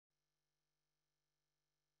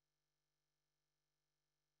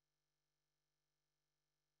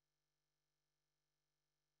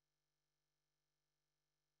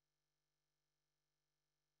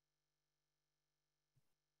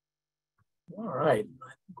All right,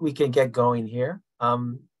 we can get going here.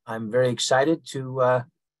 I'm very excited to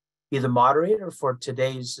be the moderator for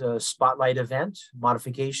today's spotlight event,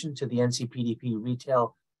 Modification to the NCPDP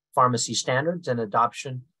Retail Pharmacy Standards and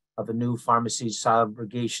Adoption of a New Pharmacy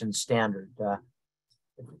Subrogation Standard.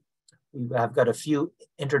 I've got a few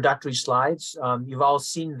introductory slides. You've all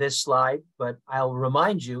seen this slide, but I'll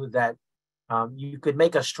remind you that you could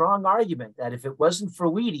make a strong argument that if it wasn't for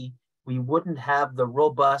WEDI, we wouldn't have the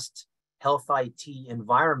robust health IT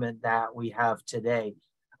environment that we have today.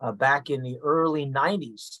 Back in the early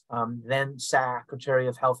 90s, then Secretary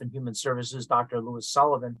of Health and Human Services, Dr. Louis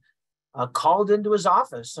Sullivan, called into his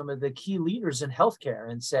office some of the key leaders in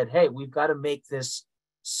healthcare and said, hey, we've got to make this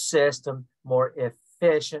system more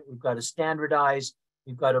efficient. We've got to standardize.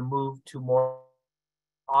 We've got to move to more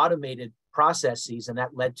automated processes. And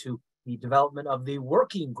that led to the development of the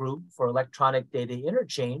Working Group for Electronic Data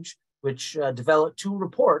Interchange, which developed two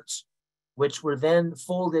reports, which were then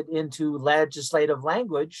folded into legislative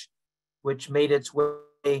language, which made its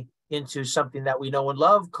way into something that we know and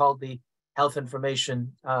love called the Health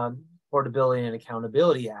Information Portability and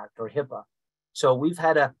Accountability Act, or HIPAA. So we've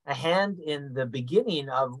had a hand in the beginning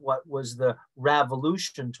of what was the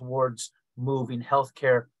revolution towards moving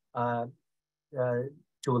healthcare to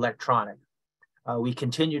electronic. We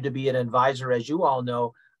continue to be an advisor, as you all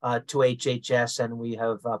know, to HHS, and we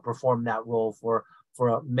have performed that role for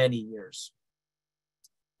many years.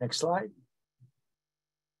 Next slide.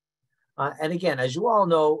 And again, as you all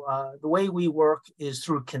know, the way we work is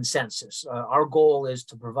through consensus. Our goal is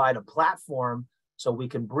to provide a platform so we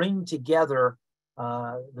can bring together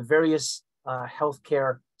the various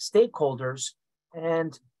healthcare stakeholders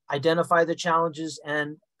and identify the challenges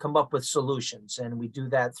and come up with solutions. And we do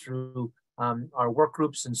that through our work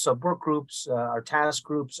groups and sub-work groups, our task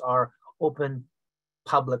groups, our open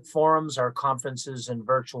public forums, our conferences, and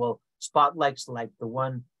virtual spotlights like the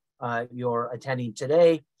one you're attending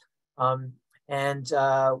today.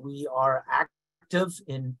 We are active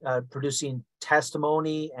in producing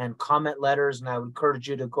testimony and comment letters, and I would encourage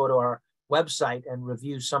you to go to our website and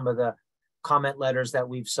review some of the comment letters that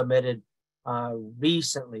we've submitted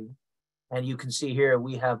recently. And you can see here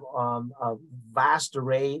we have a vast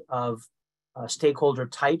array of stakeholder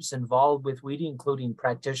types involved with WEDI, including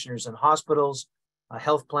practitioners and hospitals,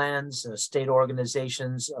 health plans, state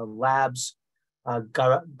organizations, labs,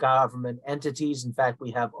 government entities. In fact,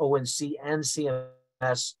 we have ONC and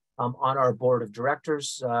CMS on our board of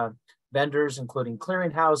directors, vendors, including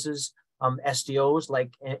clearinghouses, SDOs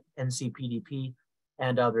like NCPDP,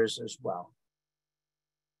 and others as well.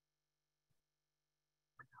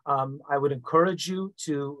 I would encourage you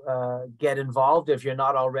to get involved if you're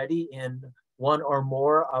not already in one or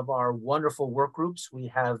more of our wonderful work groups. We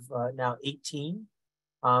have now 18.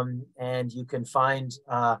 And you can find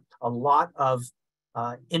a lot of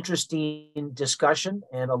interesting discussion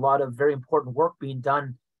and a lot of very important work being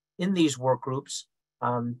done in these work groups.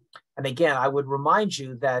 And again, I would remind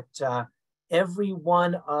you that every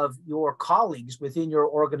one of your colleagues within your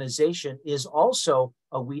organization is also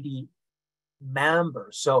a WEDI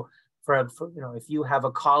member. So if you have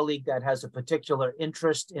a colleague that has a particular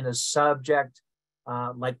interest in a subject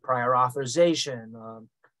like prior authorization,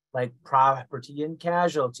 like property and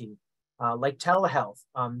casualty, like telehealth,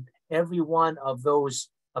 every one of those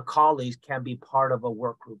colleagues can be part of a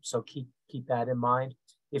work group. So keep that in mind.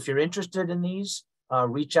 If you're interested in these,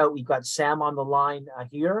 reach out. We've got Sam on the line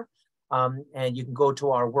here, and you can go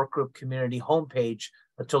to our work group community homepage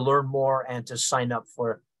to learn more and to sign up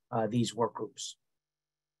for these work groups.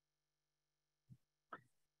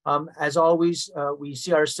 As always, we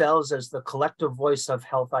see ourselves as the collective voice of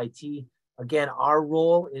health IT. Again, our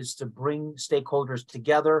role is to bring stakeholders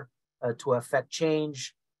together to affect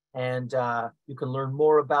change. And you can learn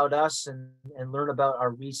more about us and learn about our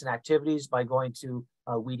recent activities by going to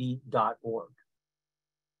wedi.org.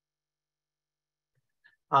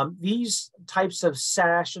 These types of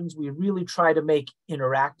sessions, we really try to make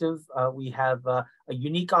interactive. We have a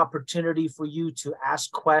unique opportunity for you to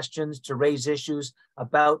ask questions, to raise issues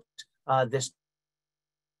about this.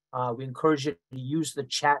 We encourage you to use the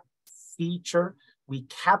chat feature. We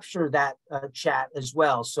capture that chat as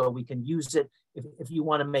well, so we can use it if you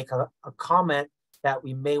want to make a comment that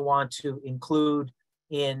we may want to include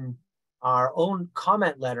in our own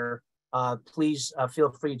comment letter. Please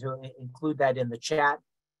feel free to include that in the chat.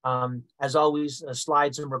 As always,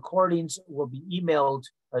 slides and recordings will be emailed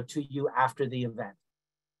to you after the event.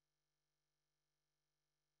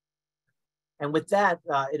 And with that,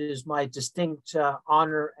 it is my distinct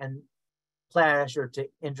honor and pleasure to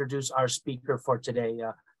introduce our speaker for today.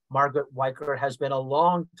 Margaret Weiker has been a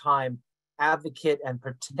long time advocate and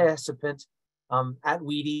participant at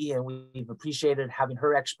WEDI, and we've appreciated having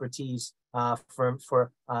her expertise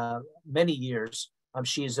for many years.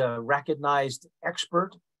 She's a recognized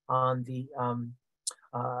expert on the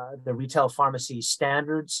retail pharmacy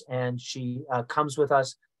standards, and she comes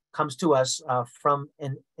to us from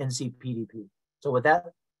NCPDP. So with that,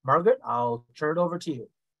 Margaret, I'll turn it over to you.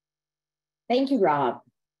 Thank you, Rob.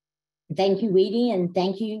 Thank you, WEDI, and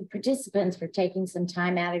thank you, participants, for taking some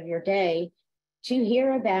time out of your day to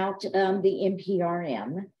hear about the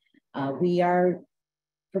NPRM. We are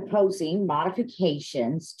proposing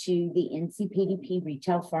modifications to the NCPDP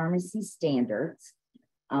retail pharmacy standards,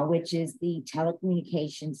 which is the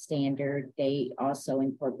telecommunication standard. They also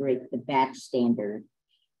incorporate the batch standard,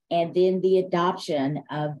 and then the adoption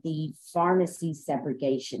of the pharmacy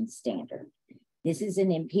subrogation standard. This is an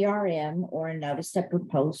NPRM, or a Notice of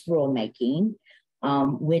Proposed Rulemaking,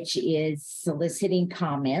 which is soliciting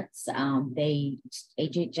comments.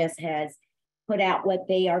 HHS has put out what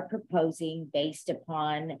they are proposing based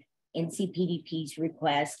upon NCPDP's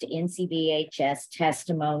request, NCBHS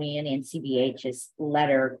testimony, and NCBHS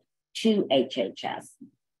letter to HHS.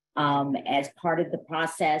 As part of the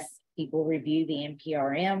process, people review the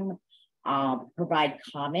NPRM, provide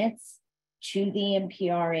comments to the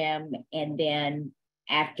NPRM, and then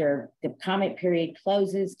after the comment period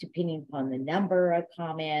closes, depending upon the number of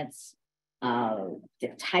comments, the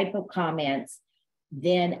type of comments,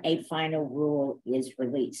 then a final rule is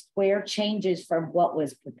released, where changes from what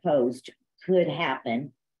was proposed could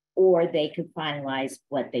happen, or they could finalize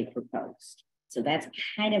what they proposed. So that's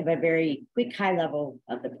kind of a very quick high level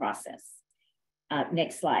of the process.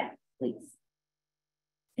 Next slide, please.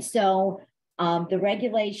 So the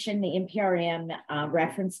regulation, the NPRM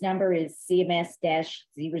reference number is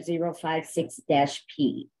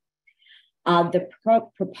CMS-0056-P. The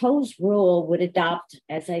proposed rule would adopt,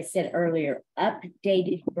 as I said earlier,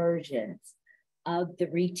 updated versions of the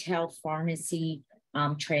retail pharmacy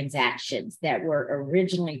transactions that were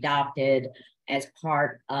originally adopted as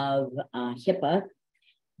part of HIPAA,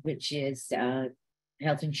 which is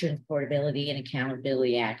Health Insurance Portability and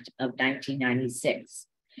Accountability Act of 1996.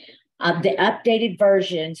 The updated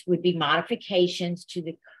versions would be modifications to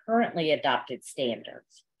the currently adopted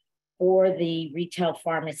standards for the retail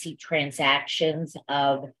pharmacy transactions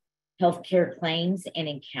of healthcare claims and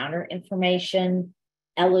encounter information,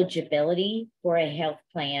 eligibility for a health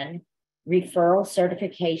plan, referral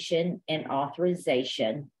certification and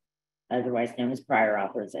authorization, otherwise known as prior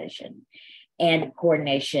authorization, and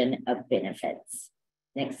coordination of benefits.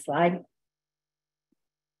 Next slide.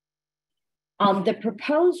 The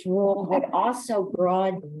proposed rule would also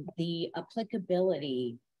broaden the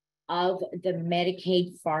applicability of the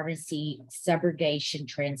Medicaid pharmacy subrogation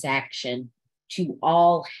transaction to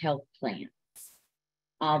all health plans.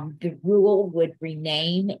 The rule would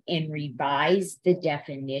rename and revise the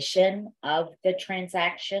definition of the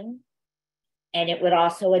transaction, and it would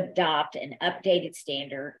also adopt an updated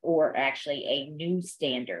standard, or actually a new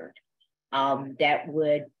standard, that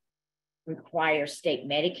would require state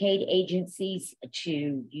Medicaid agencies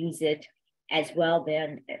to use it, as well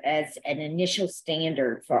then as an initial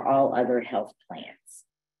standard for all other health plans.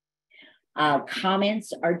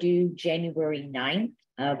 Comments are due January 9th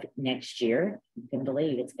of next year. You can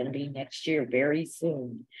believe it's going to be next year, very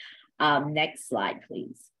soon. Next slide,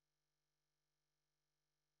 please.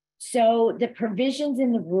 So the provisions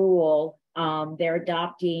in the rule they're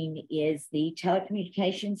adopting is the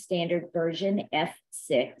telecommunications standard version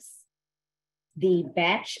F6, the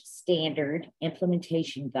batch standard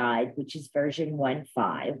implementation guide, which is version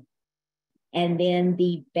 1.5, and then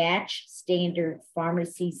the batch standard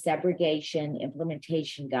pharmacy subrogation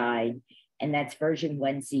implementation guide, and that's version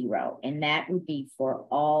 1.0, and that would be for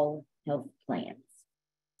all health plans.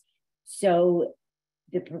 So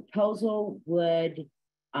the proposal would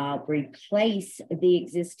replace the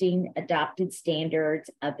existing adopted standards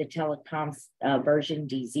of the telecoms version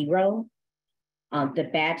D0, the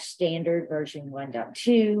batch standard version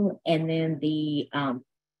 1.2, and then the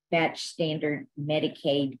batch standard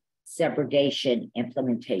Medicaid subrogation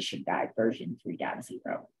implementation guide version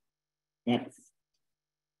 3.0. Next.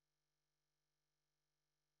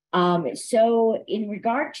 So in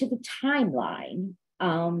regard to the timeline,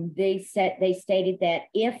 they stated that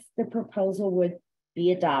if the proposal would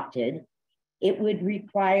be adopted, it would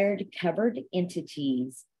require covered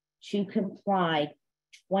entities to comply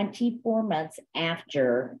 24 months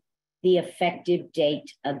after the effective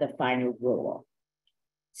date of the final rule.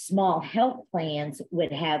 Small health plans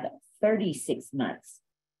would have 36 months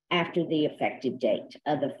after the effective date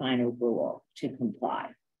of the final rule to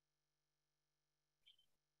comply.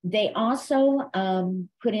 They also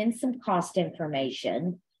put in some cost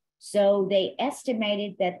information So they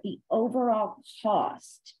estimated that the overall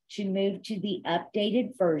cost to move to the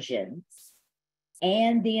updated versions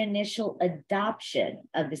and the initial adoption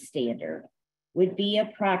of the standard would be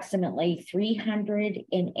approximately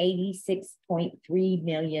 $386.3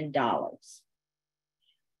 million.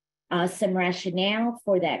 Some rationale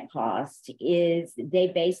for that cost is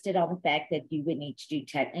they based it on the fact that you would need to do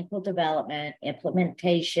technical development,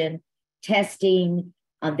 implementation, testing.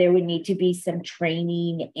 There would need to be some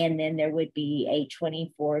training, and then there would be a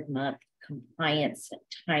 24-month compliance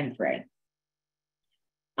timeframe.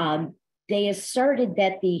 They asserted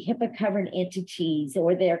that the HIPAA-covered entities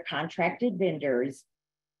or their contracted vendors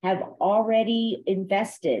have already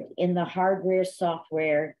invested in the hardware,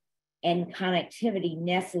 software, and connectivity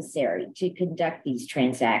necessary to conduct these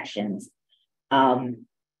transactions.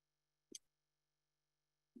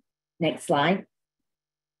 Next slide.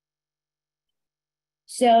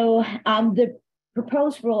 So the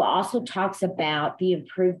proposed rule also talks about the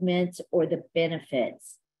improvements or the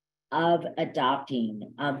benefits of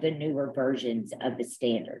adopting the newer versions of the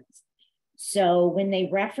standards. So when they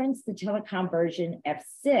referenced the telecom version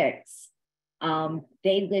F6,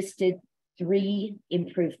 they listed 3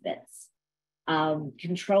 improvements.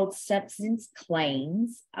 Controlled substance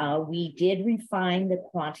claims, we did refine the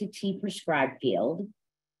quantity prescribed field,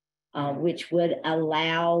 which would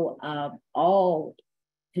allow all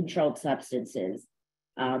controlled substances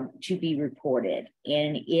to be reported.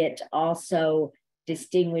 And it also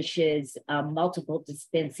distinguishes multiple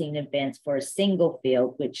dispensing events for a single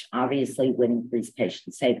field, which obviously would increase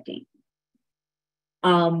patient safety.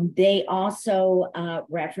 They also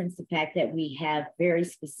reference the fact that we have very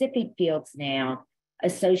specific fields now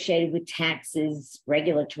associated with taxes,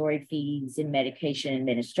 regulatory fees, and medication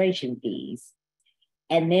administration fees.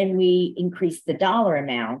 And then we increase the dollar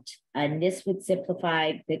amount, and this would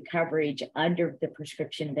simplify the coverage under the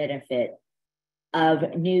prescription benefit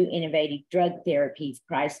of new innovative drug therapies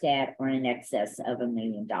priced at or in excess of $1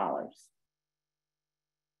 million.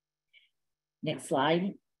 Next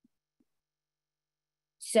slide.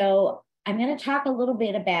 So I'm going to talk a little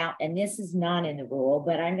bit about, and this is not in the rule,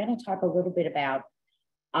 but I'm going to talk a little bit about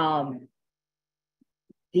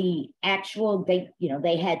the actual,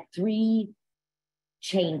 they had 3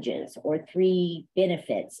 changes or 3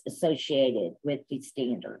 benefits associated with the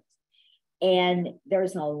standards. And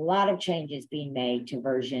there's a lot of changes being made to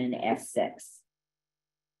version F6.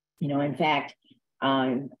 In fact,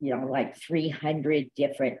 like 300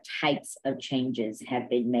 different types of changes have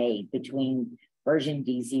been made between version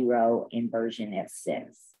D0 and version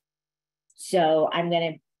F6. So I'm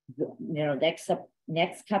going to,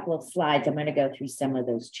 next couple of slides, I'm going to go through some of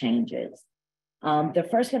those changes. The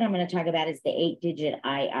first one I'm going to talk about is the 8-digit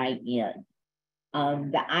IIN.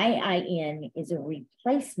 The IIN is a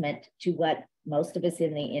replacement to what most of us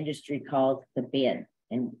in the industry call the BIN,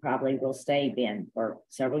 and probably will stay BIN for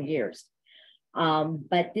several years.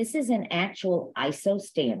 But this is an actual ISO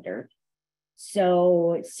standard.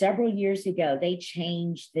 So several years ago, they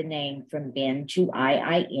changed the name from BIN to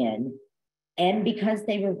IIN. And because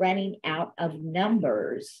they were running out of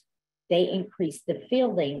numbers, they increased the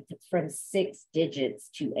field length from 6 digits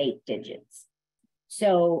to 8 digits.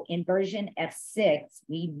 So in version F6,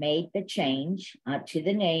 we made the change to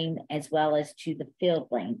the name as well as to the field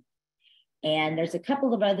length. And there's a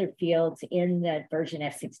couple of other fields in the version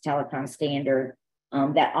F6 telecom standard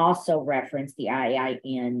that also reference the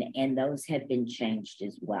IIN, and those have been changed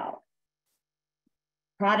as well.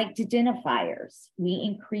 Product identifiers, we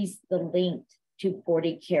increased the length to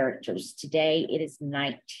 40 characters. Today it is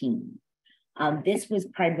 19. This was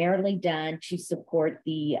primarily done to support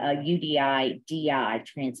the UDI-DI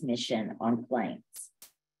transmission on claims.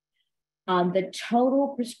 The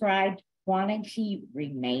total prescribed quantity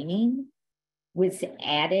remaining was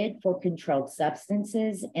added for controlled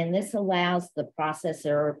substances, and this allows the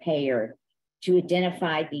processor or payer to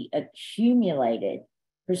identify the accumulated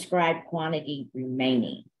prescribed quantity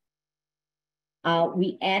remaining.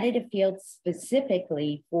 We added a field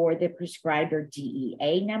specifically for the prescriber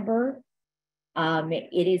DEA number.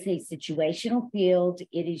 It is a situational field.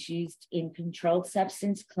 It is used in controlled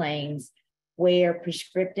substance claims where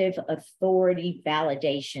prescriptive authority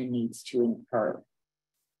validation needs to occur.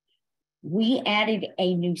 We added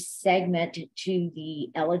a new segment to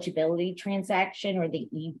the eligibility transaction or the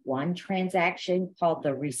E1 transaction called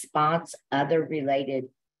the response other related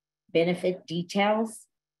benefit details.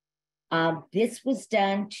 This was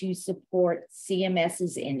done to support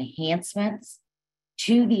CMS's enhancements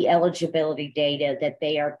to the eligibility data that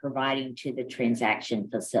they are providing to the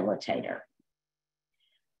transaction facilitator.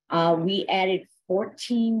 We added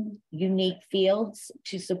 14 unique fields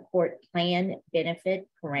to support plan benefit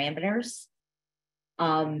parameters.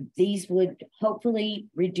 These would hopefully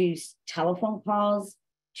reduce telephone calls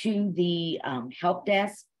to the help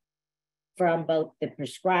desk from both the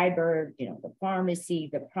prescriber, the pharmacy,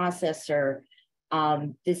 the processor.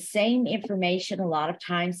 The same information a lot of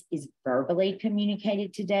times is verbally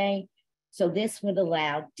communicated today. So this would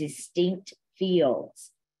allow distinct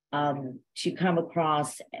fields to come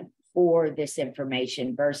across for this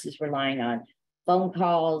information versus relying on phone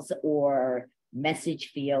calls or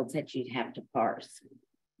message fields that you'd have to parse.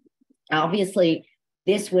 Obviously,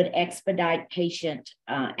 this would expedite patient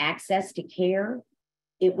access to care.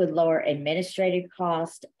 It would lower administrative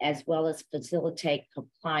costs as well as facilitate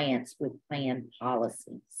compliance with plan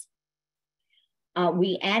policies.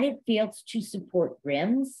 We added fields to support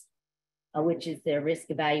RIMS, which is the risk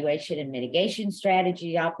evaluation and mitigation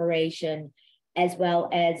strategy operation, as well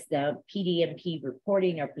as the PDMP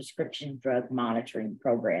reporting or prescription drug monitoring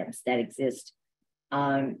programs that exist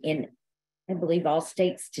in, I believe, all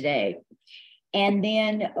states today. And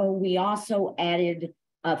then we also added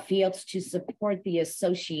fields to support the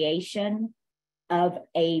association of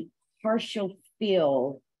a partial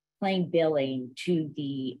fill claim billing to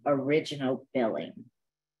the original billing.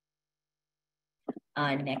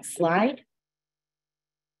 Next slide.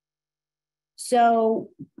 So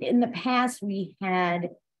in the past, we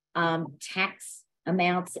had tax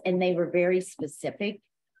amounts, and they were very specific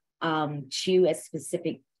to a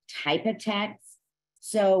specific type of tax.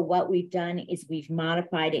 So what we've done is we've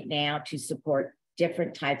modified it now to support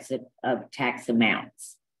different types of tax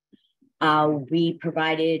amounts. We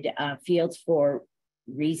provided fields for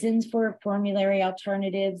reasons for formulary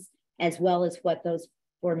alternatives, as well as what those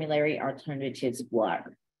formulary alternatives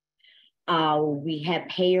were. We have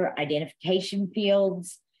payer identification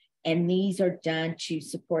fields, and these are done to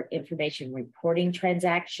support information reporting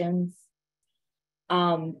transactions.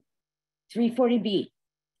 340B,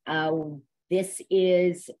 this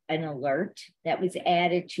is an alert that was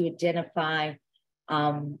added to identify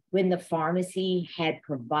when the pharmacy had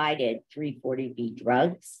provided 340B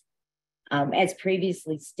drugs. As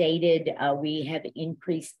previously stated, we have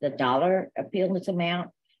increased the dollar appealance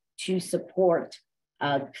amount to support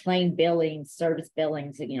claim billing, service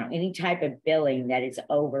billings, any type of billing that is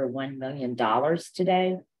over $1 million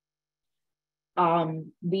today.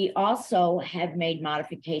 We also have made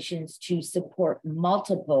modifications to support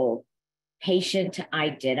multiple patient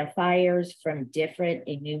identifiers from different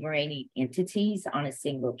enumerating entities on a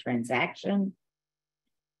single transaction.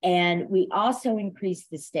 And we also increased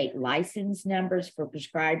the state license numbers for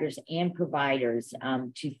prescribers and providers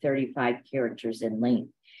to 35 characters in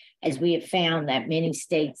length, as we have found that many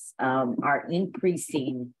states are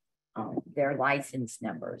increasing their license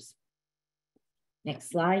numbers. Next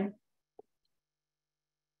slide.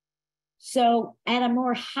 So at a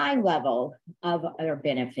more high level of our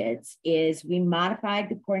benefits is we modified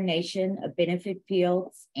the coordination of benefit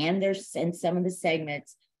fields and some of the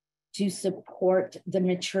segments to support the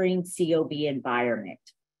maturing COB environment.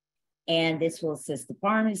 And this will assist the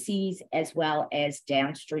pharmacies as well as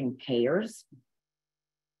downstream payers.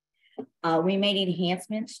 We made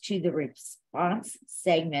enhancements to the response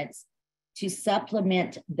segments to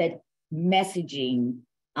supplement the messaging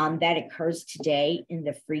that occurs today in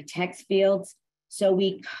the free text fields. So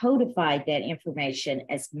we codified that information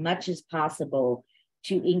as much as possible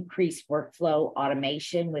to increase workflow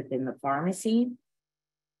automation within the pharmacy.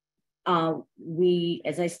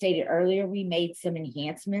 As I stated earlier, we made some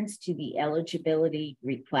enhancements to the eligibility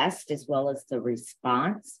request as well as the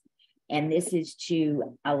response. And this is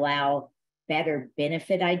to allow better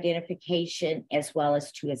benefit identification as well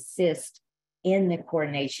as to assist in the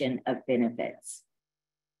coordination of benefits.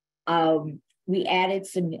 We added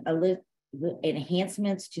some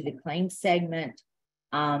enhancements to the claim segment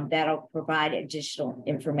that'll provide additional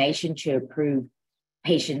information to improve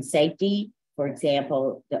patient safety. For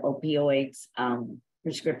example, the opioids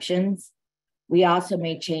prescriptions. We also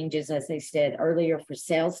made changes, as I said earlier, for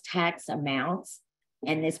sales tax amounts,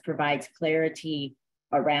 and this provides clarity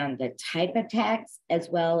around the type of tax as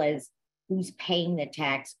well as who's paying the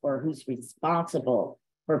tax or who's responsible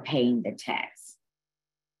for paying the tax.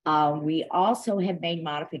 We also have made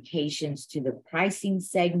modifications to the pricing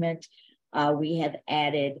segment. We have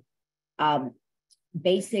added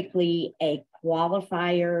basically a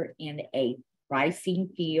qualifier and a pricing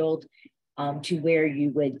field to where you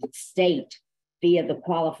would state via the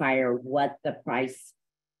qualifier what the price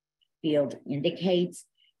field indicates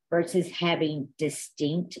versus having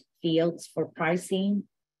distinct fields for pricing.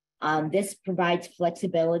 This provides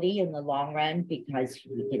flexibility in the long run because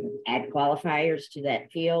we can add qualifiers to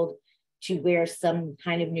that field to where some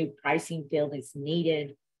kind of new pricing field is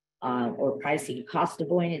needed, or pricing cost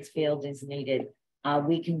avoidance field is needed,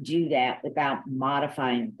 we can do that without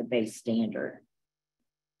modifying the base standard.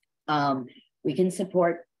 We can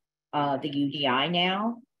support the UDI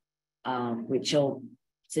now, which will,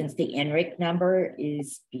 since the NRIC number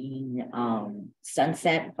is being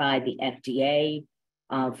sunset by the FDA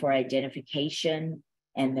for identification,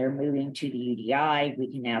 and they're moving to the UDI,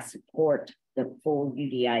 we can now support the full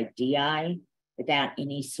UDI-DI without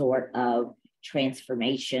any sort of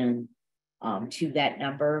transformation to that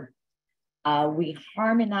number. We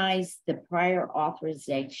harmonized the prior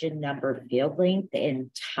authorization number field length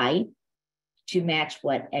and type to match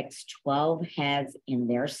what X12 has in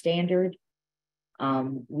their standard.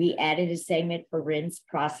 We added a segment for RINs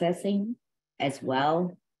processing as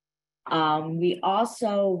well. We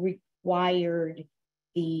also required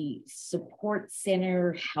the support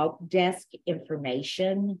center help desk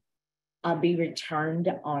information be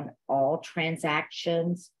returned on all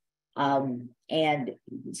transactions. And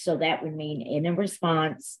so that would mean in a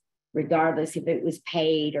response, regardless if it was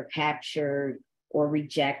paid or captured or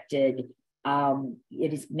rejected,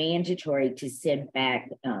 it is mandatory to send back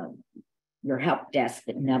your help desk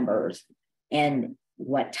numbers and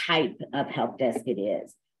what type of help desk it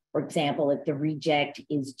is. For example, if the reject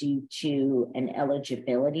is due to an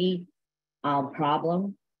eligibility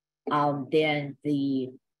problem, then the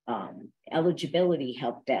eligibility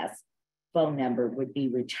help desk phone number would be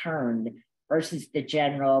returned versus the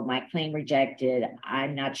general, my claim rejected,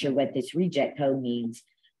 I'm not sure what this reject code means,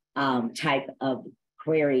 type of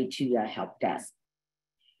query to a help desk.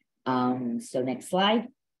 So next slide.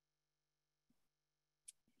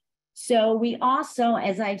 So we also,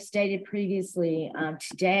 as I've stated previously,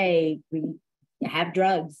 today we have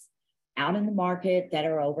drugs out in the market that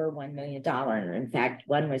are over $1 million. In fact,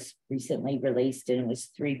 one was recently released and it was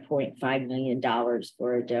 $3.5 million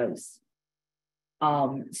for a dose.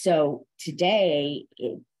 So today,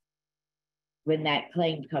 when that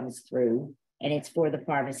claim comes through and it's for the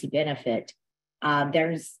pharmacy benefit,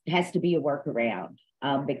 has to be a workaround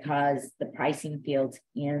because the pricing fields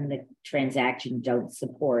in the transaction don't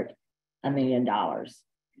support $1 million.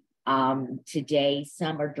 Today,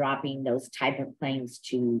 some are dropping those type of claims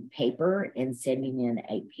to paper and sending in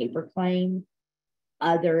a paper claim.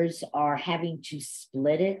 Others are having to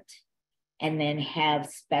split it and then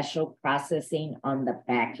have special processing on the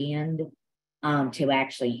back end to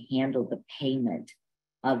actually handle the payment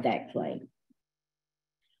of that claim.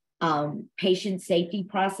 Patient safety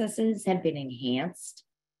processes have been enhanced,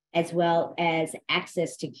 as well as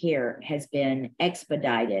access to care has been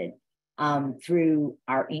expedited through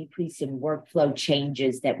our increase in workflow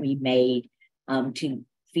changes that we made to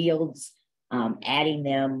fields,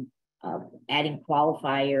 adding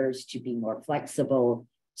qualifiers to be more flexible.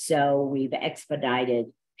 So we've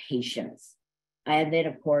expedited patients. And then,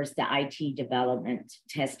 of course, the IT development,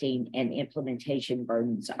 testing, and implementation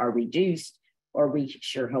burdens are reduced, or we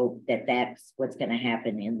sure hope that that's what's going to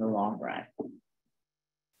happen in the long run.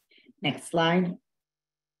 Next slide.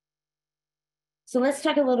 So let's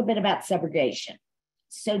talk a little bit about subrogation.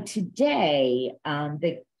 So today,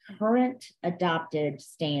 the current adopted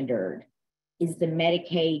standard is the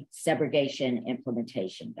Medicaid Subrogation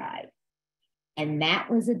Implementation Guide. And that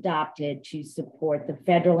was adopted to support the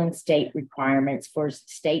federal and state requirements for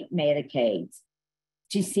state Medicaids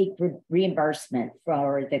to seek reimbursement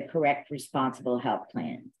for the correct responsible health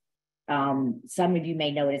plan. Some of you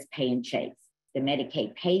may know it as pay and chase. The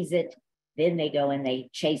Medicaid pays it, then they go and they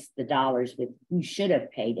chase the dollars with who should have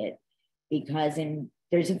paid it, because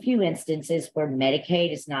there's a few instances where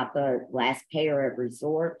Medicaid is not the last payer of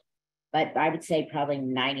resort, but I would say probably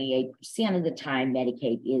 98% of the time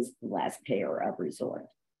Medicaid is the last payer of resort.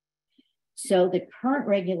 So the current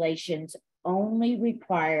regulations only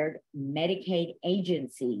required Medicaid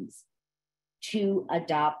agencies to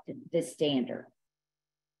adopt the standard.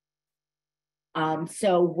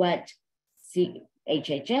 So what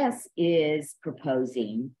HHS is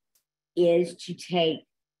proposing is to take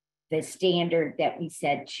the standard that we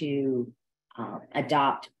said to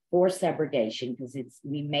adopt for subrogation, because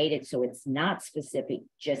we made it so it's not specific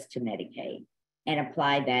just to Medicaid, and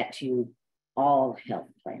apply that to all health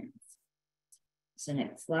plans. So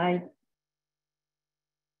next slide.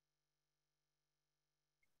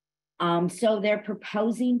 So they're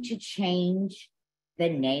proposing to change the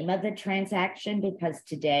name of the transaction, because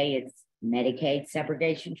today it's Medicaid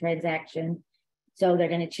subrogation transaction. So they're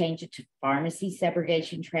going to change it to pharmacy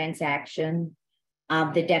subrogation transaction.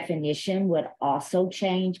 The definition would also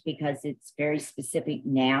change because it's very specific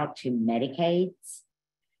now to Medicaids.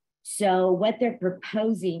 So what they're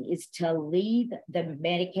proposing is to leave the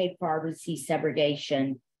Medicaid pharmacy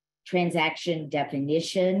subrogation transaction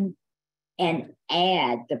definition and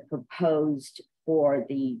add the proposed for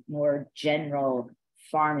the more general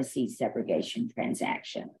pharmacy subrogation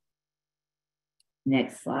transaction.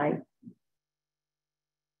 Next slide.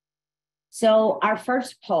 So our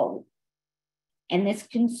first poll, and this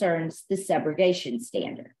concerns the subrogation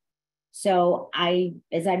standard. So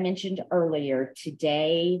as I mentioned earlier,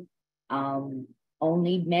 today,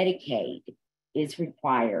 only Medicaid is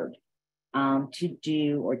required to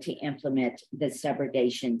do or to implement the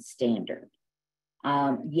subrogation standard.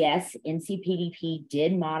 Yes, NCPDP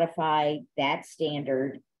did modify that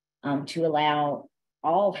standard to allow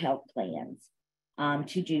all health plans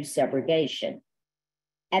to do subrogation.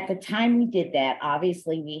 At the time we did that,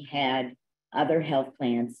 obviously we had other health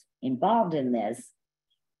plans involved in this.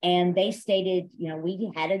 And they stated, you know,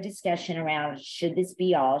 we had a discussion around, should this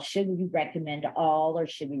be all? Should we recommend all, or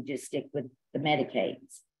should we just stick with the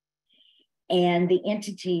Medicaids? And the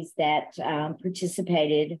entities that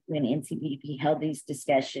participated when NCPDP held these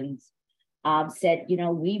discussions said, you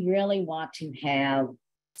know, we really want to have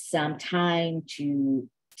some time to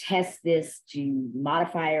test this, to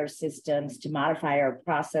modify our systems, to modify our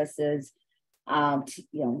processes.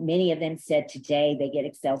 Many of them said today they get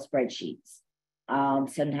Excel spreadsheets.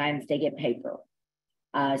 Sometimes they get paper.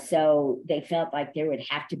 So they felt like there would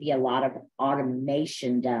have to be a lot of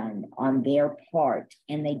automation done on their part,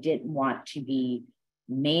 and they didn't want to be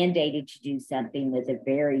mandated to do something with a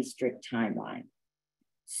very strict timeline.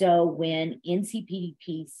 So when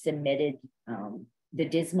NCPDP submitted the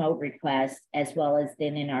DISMO request, as well as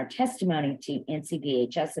then in our testimony to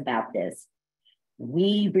NCVHS about this,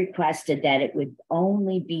 we requested that it would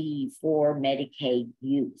only be for Medicaid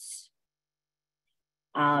use.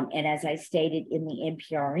 And as I stated in the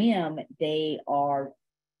NPRM, they are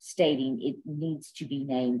stating it needs to be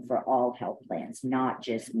named for all health plans, not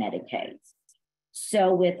just Medicaid.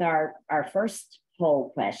 So with our first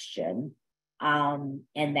poll question, and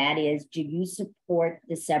that is, do you support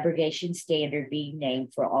the subrogation standard being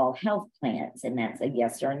named for all health plans? And that's a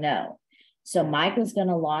yes or no. So Michael's going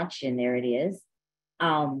to launch, and there it is,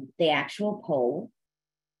 the actual poll.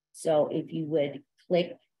 So if you would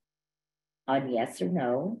click on yes or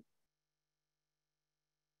no.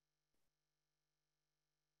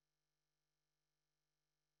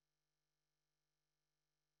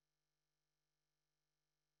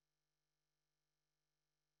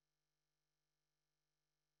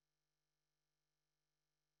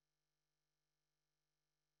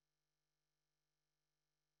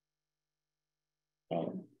 Okay.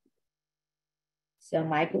 So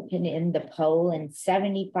Michael can end the poll, and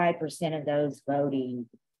 75% of those voting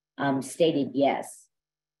stated yes,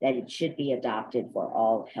 that it should be adopted for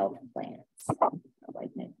all health plans.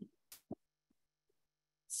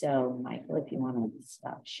 So Michael, if you want to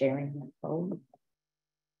stop sharing the poll.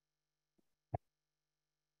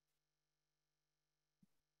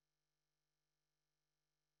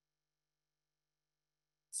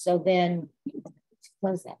 So then,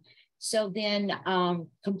 close that. So then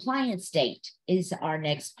compliance date is our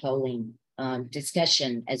next polling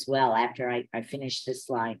discussion as well, after I finish this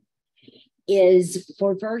slide, is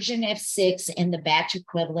for version F6 and the batch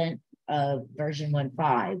equivalent of version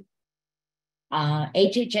 1.5.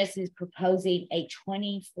 HHS is proposing a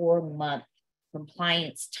 24-month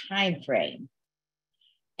compliance timeframe.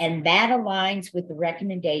 And that aligns with the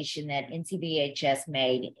recommendation that NCVHS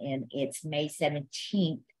made in its May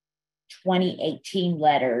 17th, 2018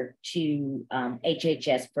 letter to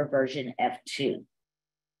HHS for version F2.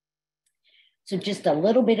 So just a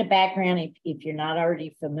little bit of background, if you're not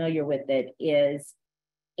already familiar with it, is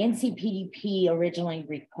NCPDP originally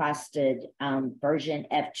requested version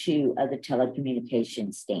F2 of the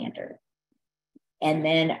telecommunications standard. And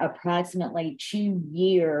then approximately 2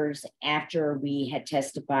 years after we had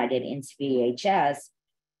testified at NCVHS,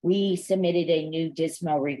 we submitted a new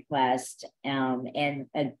DISMO request, and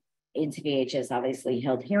NCVHS obviously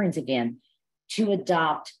held hearings again to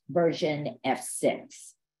adopt version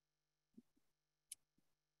F6.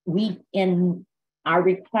 In our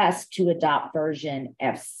request to adopt version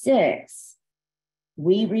F6,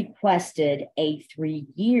 we requested a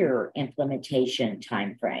 3-year implementation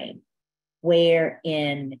timeframe, where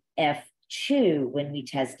in F2, when we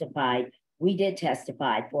testified, we did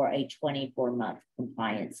testify for a 24-month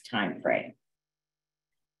compliance timeframe.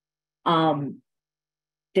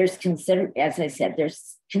 As I said,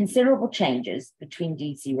 there's considerable changes between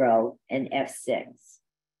D0 and F6.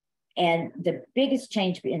 And the biggest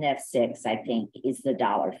change in F6, I think, is the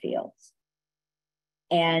dollar fields.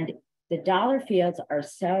 And the dollar fields are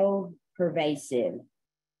so pervasive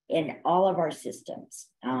in all of our systems,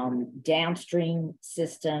 downstream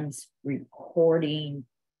systems, reporting.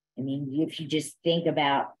 I mean, if you just think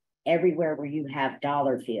about everywhere where you have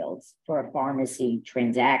dollar fields for a pharmacy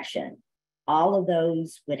transaction, all of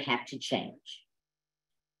those would have to change.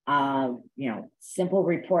 Simple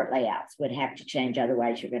report layouts would have to change.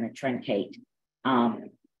 Otherwise, you're going to truncate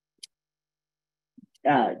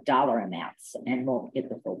dollar amounts and won't get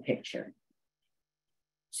the full picture.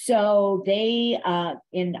 So they,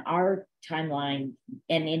 in our timeline,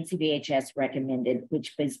 and NCBHS recommended,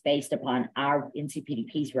 which was based upon our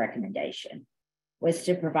NCPDP's recommendation, was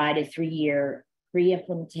to provide a 3-year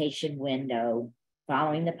pre-implementation window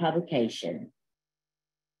following the publication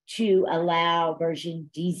to allow version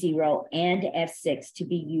D0 and F6 to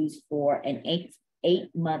be used for an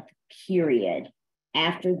eight-month period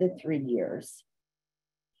after the 3 years.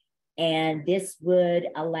 And this would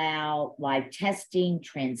allow live testing,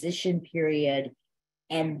 transition period,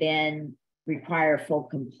 and then require full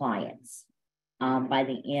compliance by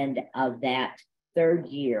the end of that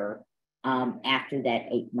 3rd year after that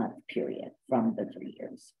 8-month period from the 3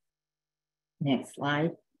 years. Next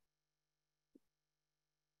slide.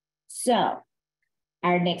 So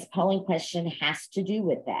our next polling question has to do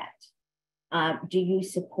with that. Do you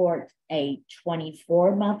support a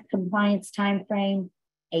 24-month compliance timeframe,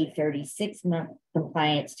 a 36-month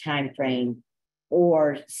compliance timeframe,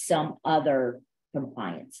 or some other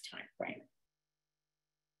compliance timeframe?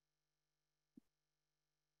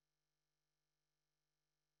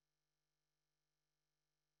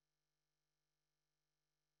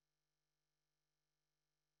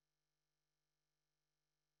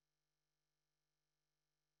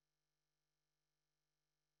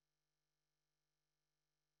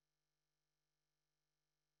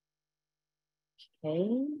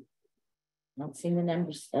 Okay, not seeing the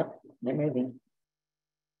numbers. Oh, they're moving.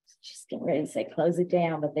 Just getting ready to say close it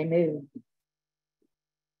down, but they move.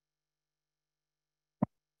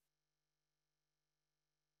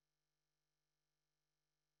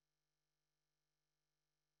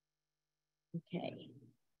 Okay,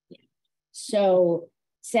 yeah. So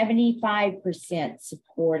 75%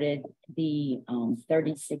 supported the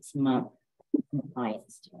 36-month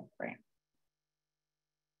compliance timeframe.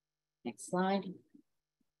 Next slide.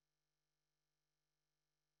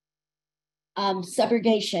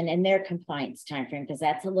 Subrogation and their compliance timeframe, because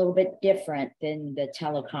that's a little bit different than the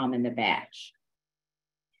telecom and the batch.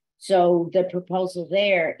 So the proposal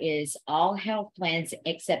there is all health plans,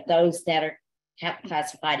 except those that are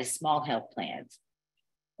classified as small health plans,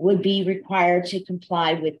 would be required to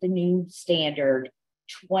comply with the new standard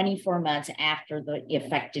 24 months after the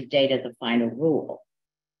effective date of the final rule.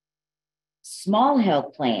 Small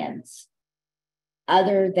health plans,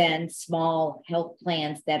 other than small health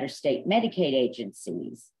plans that are state Medicaid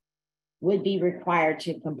agencies, would be required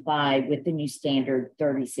to comply with the new standard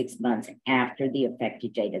 36 months after the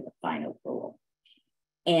effective date of the final rule.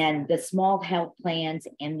 And the small health plans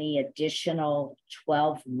and the additional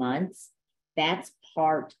 12 months, that's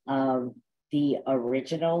part of the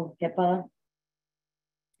original HIPAA.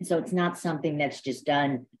 So it's not something that's just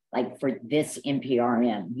done like for this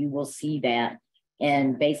NPRM. You will see that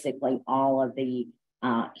in basically all of the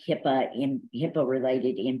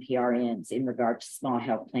HIPAA-related NPRMs in regard to small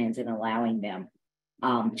health plans and allowing them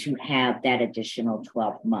to have that additional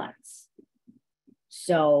 12 months.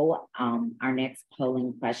 So our next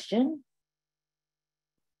polling question,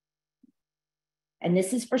 and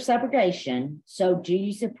this is for subrogation. So do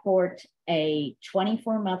you support a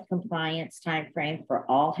 24-month compliance timeframe for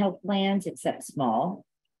all health plans except small,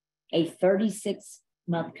 a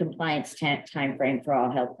 36-month compliance timeframe for all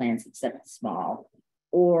health plans except small,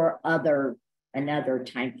 or another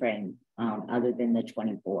timeframe other than the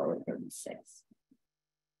 24 or 36?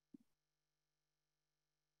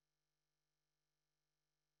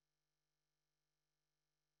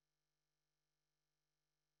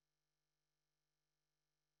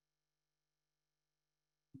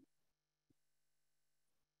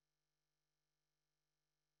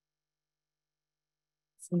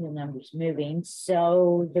 See the numbers moving.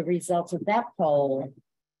 So the results of that poll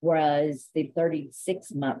was the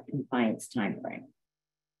 36-month compliance timeframe.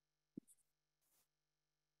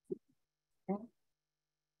 Okay.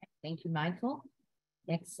 Thank you, Michael.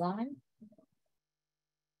 Next slide.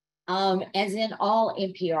 As in all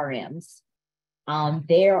NPRMs,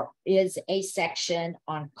 there is a section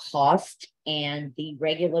on cost and the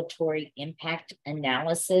regulatory impact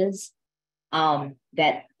analysis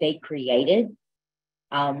that they created.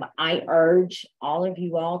 I urge all of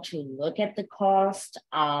you all to look at the cost.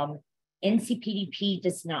 NCPDP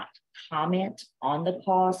does not comment on the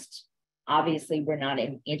cost. Obviously, we're not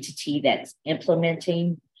an entity that's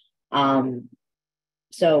implementing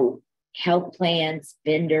So health plans,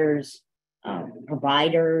 vendors,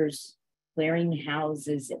 providers,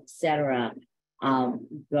 clearinghouses, etc.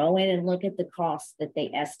 Go in and look at the costs that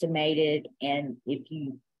they estimated, and if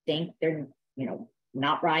you think they're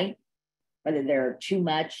not right, whether they're too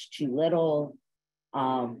much, too little,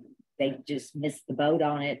 they just missed the boat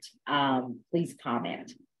on it, please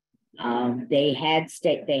comment. They have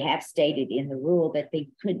stated in the rule that they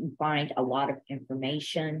couldn't find a lot of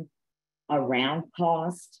information around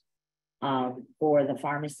cost for the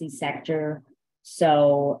pharmacy sector.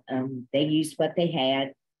 So they used what they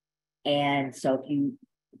had. And so if you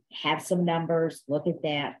have some numbers, look at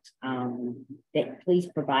that, please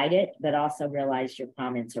provide it, but also realize your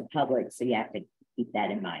comments are public. So you have to keep that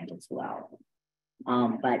in mind as well.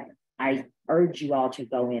 But I urge you all to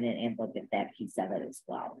go in and look at that piece of it as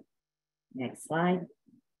well. Next slide.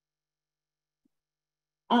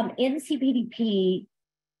 NCPDP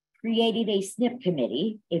created a SNP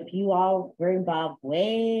committee. If you all were involved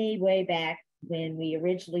way back when we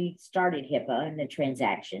originally started HIPAA and the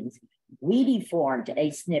transactions, WEDI formed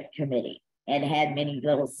a SNP committee and had many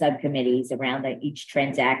little subcommittees around each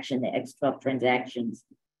transaction, the X12 transactions.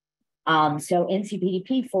 So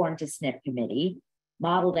NCPDP formed a SNP committee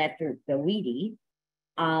modeled after the WEDI,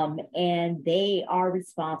 and they are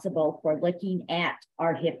responsible for looking at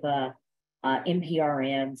our HIPAA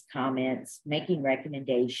NPRM's comments, making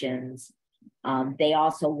recommendations. They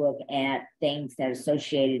also look at things that are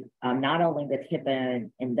associated not only with HIPAA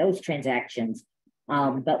and those transactions,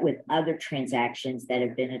 but with other transactions that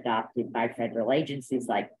have been adopted by federal agencies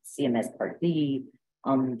like CMS Part D,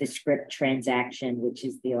 the script transaction, which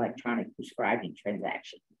is the electronic prescribing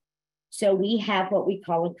transaction. So we have what we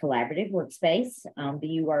call a collaborative workspace.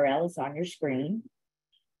 The URL is on your screen.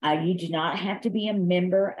 You do not have to be a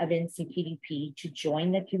member of NCPDP to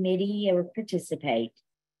join the committee or participate.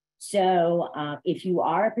 So if you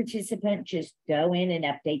are a participant, just go in and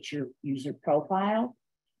update your user profile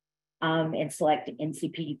and select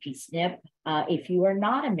NCPDP SNP. If you are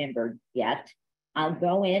not a member yet,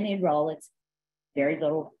 go in, enroll. It's very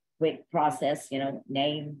little quick process,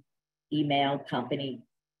 name, email, company.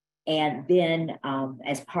 And then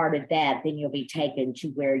as part of that, then you'll be taken to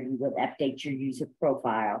where you will update your user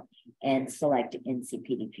profile and select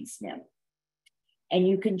NCPDP SNP. And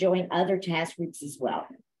you can join other task groups as well,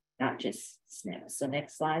 not just SNP. So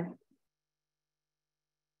next slide.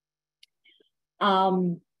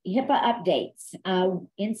 HIPAA updates.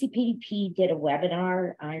 NCPDP did a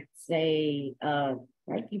webinar, I'd say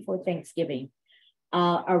right before Thanksgiving,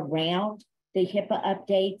 around the HIPAA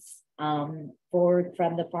updates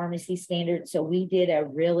from the pharmacy standard. So we did a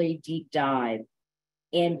really deep dive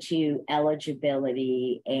into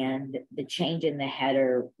eligibility and the change in the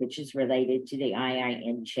header, which is related to the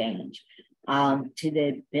IIN change, to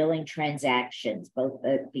the billing transactions, both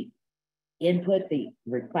the input, the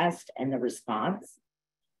request, and the response.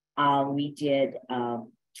 We did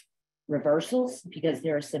reversals, because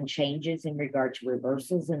there are some changes in regard to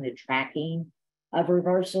reversals and the tracking of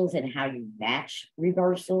reversals and how you match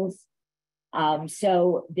reversals.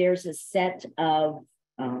 So there's a set of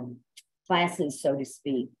classes, so to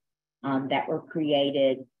speak, that were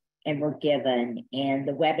created and were given, and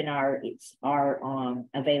the webinars are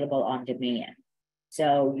available on demand.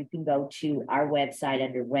 So you can go to our website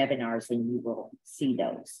under webinars and you will see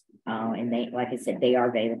those. And they, like I said, they are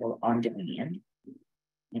available on demand.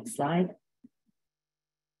 Next slide.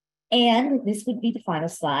 And this would be the final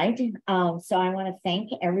slide. So I want to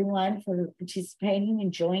thank everyone for participating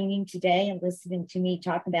and joining today and listening to me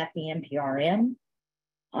talk about the NPRM.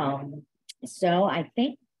 So I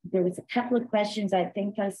think there was a couple of questions I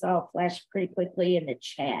think I saw flash pretty quickly in the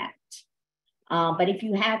chat. But if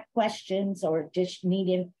you have questions or just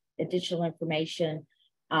need additional information,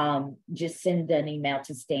 just send an email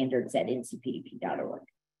to standards@ncpdp.org.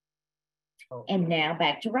 Oh. And now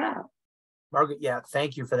back to Rob. Margaret, yeah,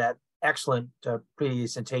 thank you for that excellent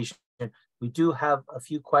presentation. We do have a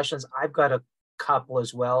few questions. I've got a couple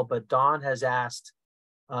as well, but Dawn has asked,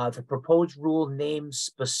 the proposed rule names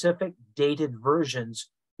specific dated versions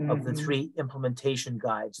of the 3 implementation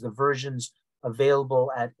guides. The versions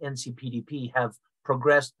available at NCPDP have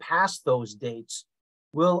progressed past those dates.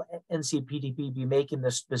 Will NCPDP be making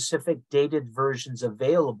the specific dated versions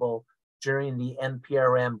available during the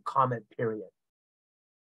NPRM comment period?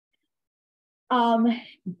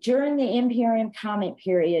 During the NPRM comment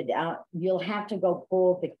period, you'll have to go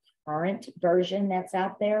pull the current version that's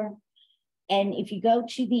out there. And if you go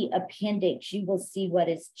to the appendix, you will see what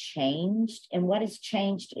has changed. And what has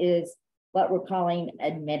changed is what we're calling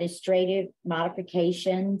administrative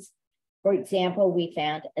modifications. For example, we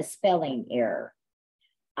found a spelling error.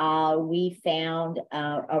 We found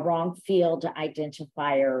a wrong field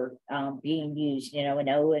identifier being used, you know, an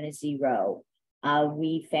O and a 0.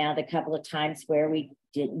 We found a couple of times where we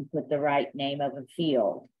didn't put the right name of a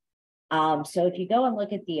field. So if you go and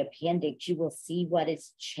look at the appendix, you will see what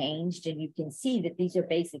is changed, and you can see that these are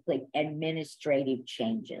basically administrative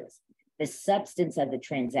changes. The substance of the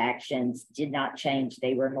transactions did not change.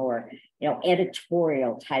 They were more, you know,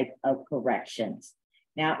 editorial type of corrections.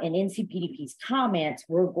 Now, in NCPDP's comments,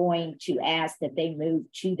 we're going to ask that they move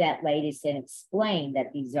to that latest and explain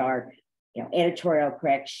that these are, you know, editorial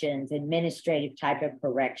corrections, administrative type of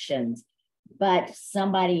corrections. But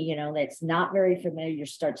somebody, you know, that's not very familiar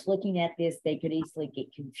starts looking at this, they could easily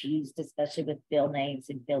get confused, especially with field names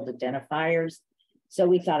and field identifiers. So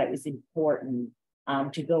we thought it was important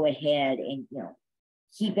to go ahead and, you know,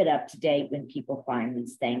 keep it up to date when people find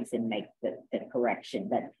these things and make the correction.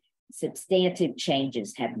 But substantive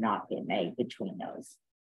changes have not been made between those.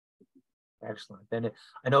 Excellent. And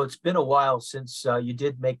I know it's been a while since you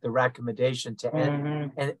did make the recommendation to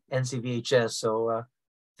NCVHS, so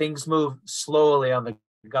things move slowly on the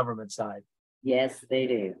government side. Yes, they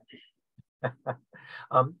do.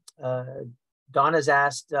 Donna's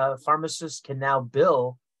asked, pharmacists can now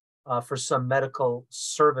bill for some medical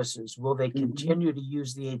services. Will they continue to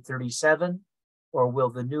use the 837, or will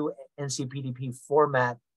the new NCPDP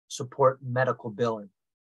format support medical billing?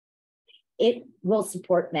 It will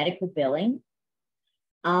support medical billing.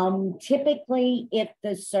 Typically, if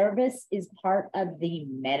the service is part of the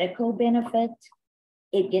medical benefit,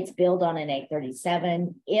 it gets billed on an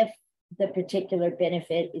 837. If the particular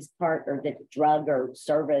benefit is part, or the drug or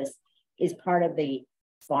service is part of the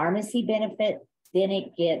pharmacy benefit, then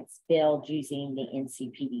it gets billed using the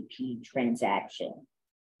NCPDP transaction.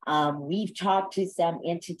 We've talked to some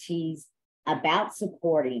entities about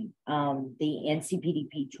supporting the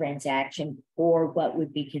NCPDP transaction for what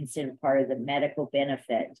would be considered part of the medical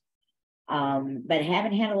benefit, but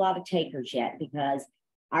haven't had a lot of takers yet, because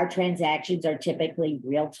our transactions are typically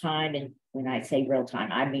real time. And when I say real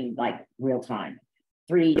time, I mean like real time,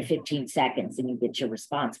 3 to 15 seconds, and you get your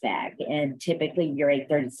response back. And typically your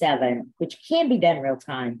 837, which can be done real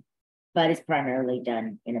time, but it's primarily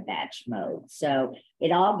done in a batch mode. So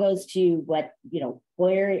it all goes to what, you know,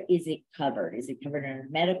 where is it covered? Is it covered under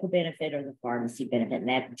medical benefit or the pharmacy benefit? And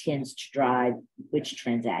that tends to drive which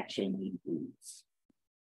transaction you use.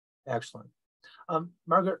 Excellent.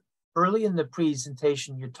 Margaret, early in the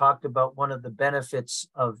presentation, you talked about one of the benefits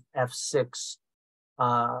of F6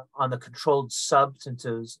 on the controlled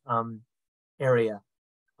substances area.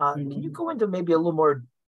 Can you go into maybe a little more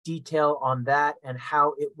detail on that and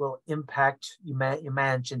how it will impact, you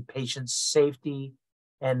mentioned patient safety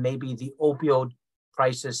and maybe the opioid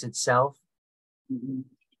crisis itself?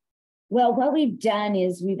 Well, what we've done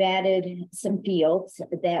is we've added some fields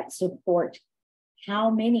that support how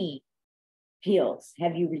many pills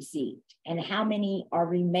have you received and how many are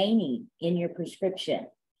remaining in your prescription,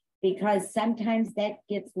 because sometimes that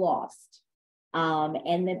gets lost, and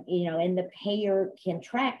the payer can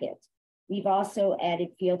track it. We've also added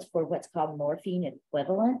fields for what's called morphine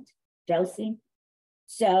equivalent dosing.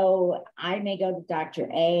 So I may go to Dr.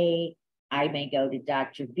 A, I may go to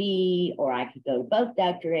Dr. B, or I could go to both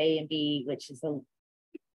Dr. A and B, which is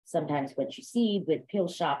sometimes what you see with pill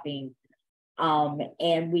shopping.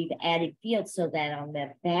 And we've added fields so that on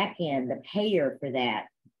the back end, the payer for that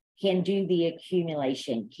can do the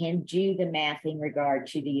accumulation, can do the math in regard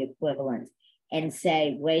to the equivalent, and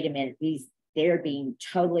say, wait a minute, they're being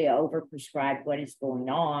totally overprescribed. What is going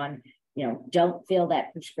on? You know, don't fill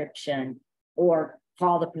that prescription, or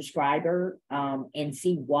call the prescriber and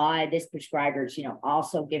see why this prescriber is, you know,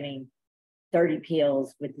 also giving 30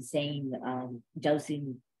 pills with the same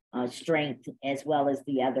dosing strength as well as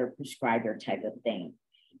the other prescriber type of thing.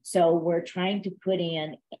 So we're trying to put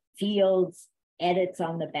in fields, edits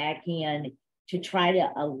on the back end to try to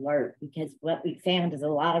alert, because what we found is a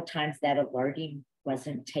lot of times that alerting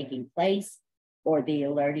wasn't taking place, or the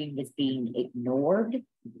alerting was being ignored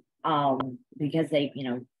because they, you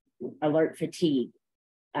know, alert fatigue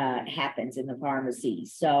happens in the pharmacy.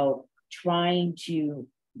 So trying to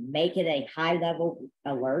make it a high level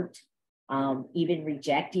alert, even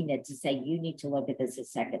rejecting it to say, you need to look at this a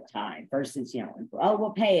second time versus, you know, oh,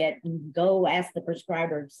 we'll pay it and go ask the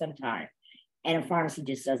prescriber sometime. And a pharmacy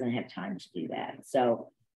just doesn't have time to do that.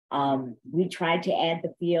 So we tried to add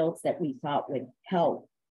the fields that we thought would help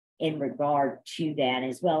in regard to that,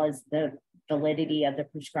 as well as the validity of the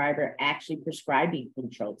prescriber actually prescribing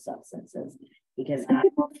controlled substances, because I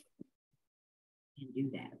can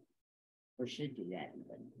do that or should do that.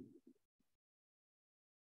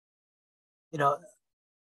 You know,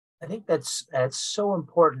 I think that's so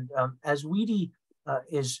important. As WEDI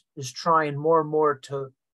is trying more and more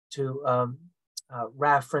to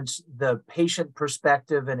reference the patient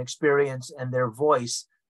perspective and experience and their voice,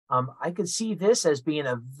 I could see this as being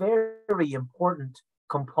a very important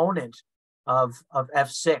component of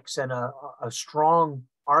F6 and a strong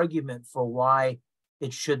argument for why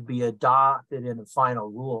it should be adopted in a final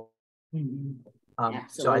rule. Mm-hmm.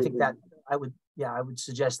 So I think that I would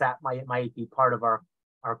suggest that might be part of our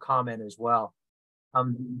comment as well.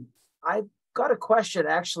 I've got a question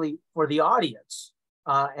actually for the audience,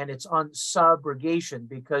 and it's on subrogation,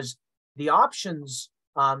 because the options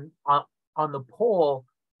on the poll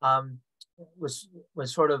was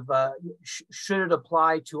sort of should it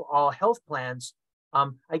apply to all health plans?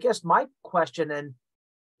 I guess my question, and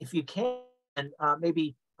if you can,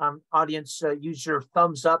 maybe audience use your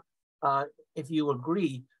thumbs up if you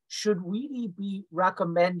agree, should we be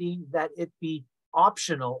recommending that it be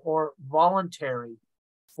optional or voluntary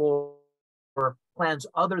for plans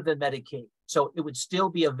other than Medicaid? So it would still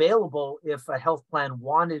be available if a health plan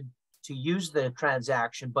wanted to use the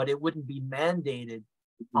transaction, but it wouldn't be mandated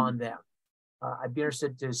on them. I'd be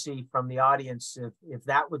interested to see from the audience if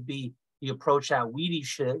that would be the approach that WEDI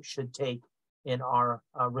should take in our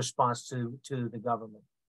response to the government.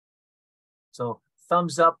 So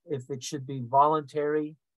thumbs up if it should be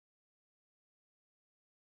voluntary.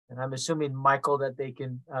 And I'm assuming, Michael, that they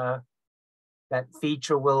can, that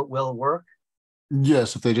feature will work.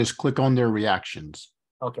 Yes, if they just click on their reactions.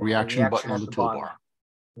 Okay. Reaction button on the toolbar.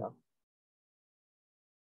 Yep.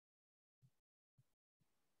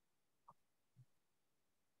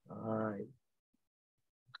 All right.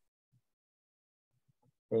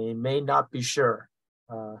 They may not be sure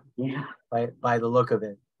by the look of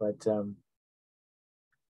it, but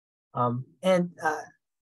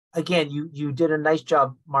again, you did a nice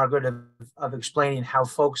job, Margaret, of explaining how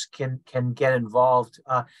folks can get involved.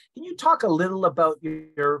 Can you talk a little about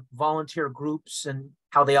your volunteer groups and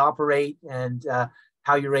how they operate, and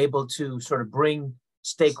how you're able to sort of bring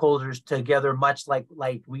stakeholders together, much like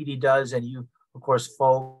WEDI does, and you, of course,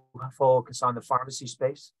 focus on the pharmacy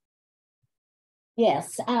space?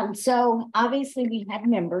 Yes. So obviously we have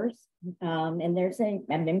members, and there's a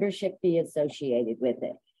membership fee associated with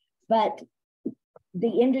it, but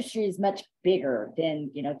the industry is much bigger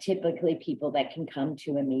than, typically people that can come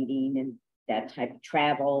to a meeting and that type of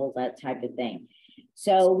travel, that type of thing.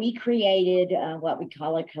 So we created what we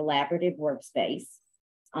call a collaborative workspace,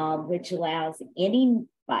 which allows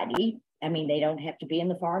anybody, they don't have to be in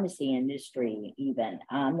the pharmacy industry even.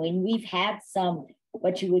 When we've had some,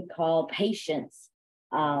 what you would call patients,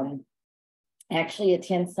 actually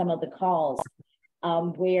attend some of the calls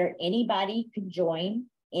where anybody could join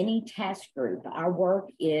any task group. Our work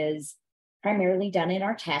is primarily done in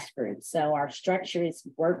our task group. So our structure is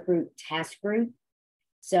work group, task group.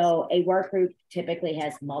 So a work group typically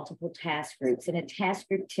has multiple task groups, and a task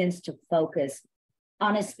group tends to focus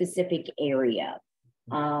on a specific area.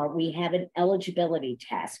 We have an eligibility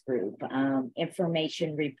task group,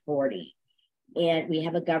 information reporting, and we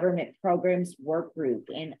have a government programs work group.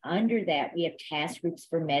 And under that, we have task groups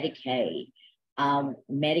for Medicaid,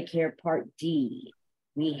 Medicare Part D.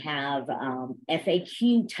 We have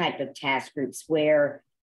FAQ type of task groups where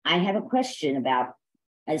I have a question about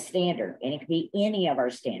a standard, and it could be any of our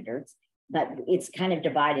standards, but it's kind of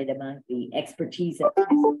divided among the expertise of,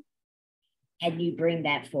 and you bring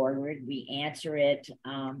that forward, we answer it.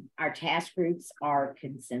 Our task groups are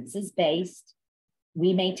consensus based.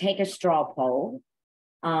 We may take a straw poll,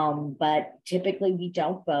 but typically we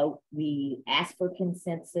don't vote. We ask for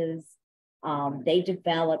consensus. They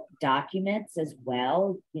develop documents as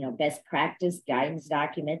well, best practice guidance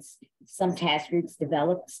documents. Some task groups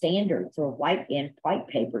develop standards or white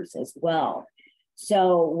papers as well.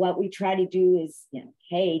 So what we try to do is,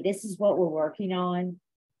 hey, this is what we're working on.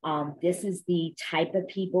 This is the type of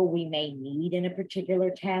people we may need in a particular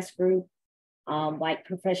task group, like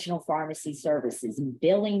professional pharmacy services and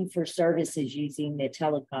billing for services using the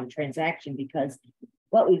telecom transaction, because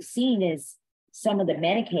what we've seen is some of the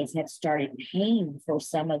Medicaids have started paying for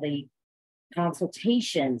some of the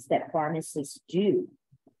consultations that pharmacists do.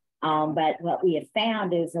 But what we have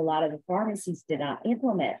found is a lot of the pharmacies did not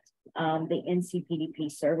implement the NCPDP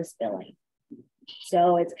service billing.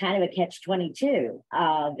 So it's kind of a catch-22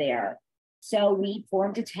 there. So we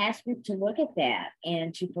formed a task group to look at that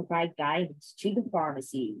and to provide guidance to the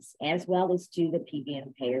pharmacies as well as to the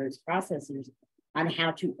PBM payers, processors, on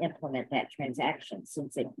how to implement that transaction,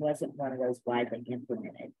 since it wasn't one of those widely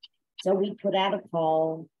implemented. So we put out a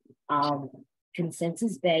call,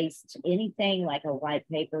 consensus-based, anything like a white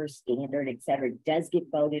paper, standard, et cetera, does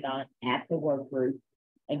get voted on at the work group.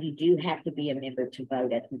 and you do have to be a member to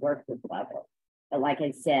vote at the work group level. But like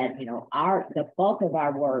I said, you know, the bulk of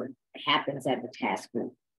our work happens at the task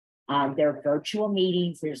group. There are virtual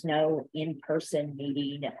meetings. There's no in-person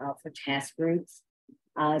meeting for task groups.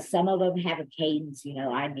 Some of them have a cadence. You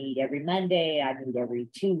know, I meet every Monday. I meet every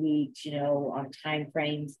 2 weeks, you know, on time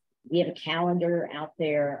frames. We have a calendar out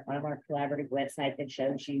there on our collaborative website that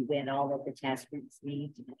shows you when all of the task groups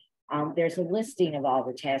meet. There's a listing of all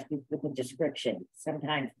the task groups with a description.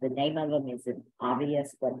 Sometimes the name of them isn't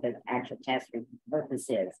obvious what the actual task group purpose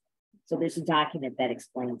is. So there's a document that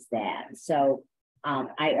explains that. So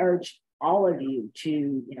I urge all of you to,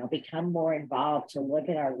 you know, become more involved, to look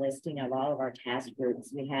at our listing of all of our task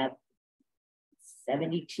groups. We have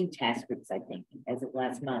 72 task groups, I think, as of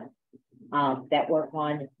last month, that work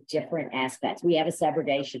on different aspects. We have a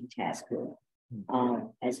subrogation task group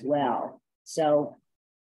as well. So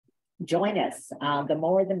join us. The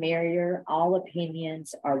more the merrier. All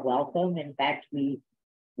opinions are welcome. In fact, we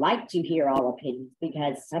like to hear all opinions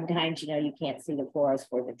because sometimes, you know, you can't see the forest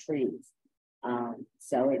for the trees.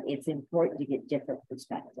 So it's important to get different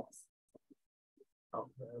perspectives. Oh,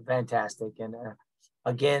 fantastic. And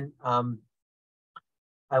again,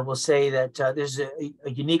 I will say that there's a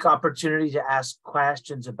unique opportunity to ask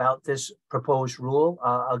questions about this proposed rule.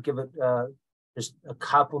 I'll give it just a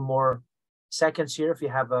couple more seconds here if you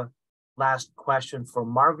have a last question for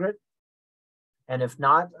Margaret. And if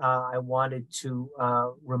not, I wanted to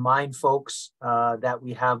remind folks that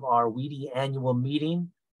we have our WEDI annual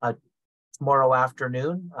meeting tomorrow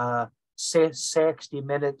afternoon,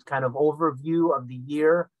 60-minute kind of overview of the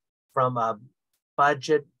year from a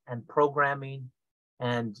budget and programming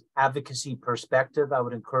and advocacy perspective. I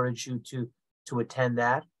would encourage you to attend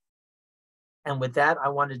that. And with that, I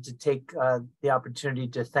wanted to take the opportunity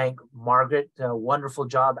to thank Margaret. Wonderful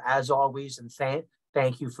job as always, and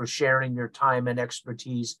thank you for sharing your time and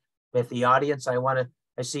expertise with the audience. I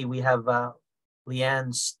see we have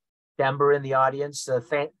Leanne Stember in the audience.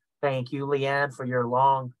 Thank you, Leanne, for your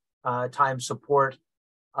long time support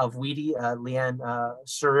of WEDI. Leanne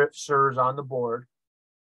serves on the board.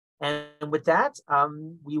 And with that,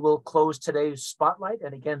 we will close today's spotlight.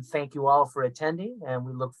 And again, thank you all for attending, and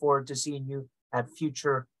we look forward to seeing you at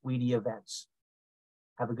future WEDI events.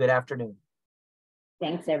 Have a good afternoon.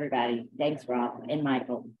 Thanks, everybody. Thanks, Rob and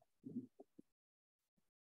Michael.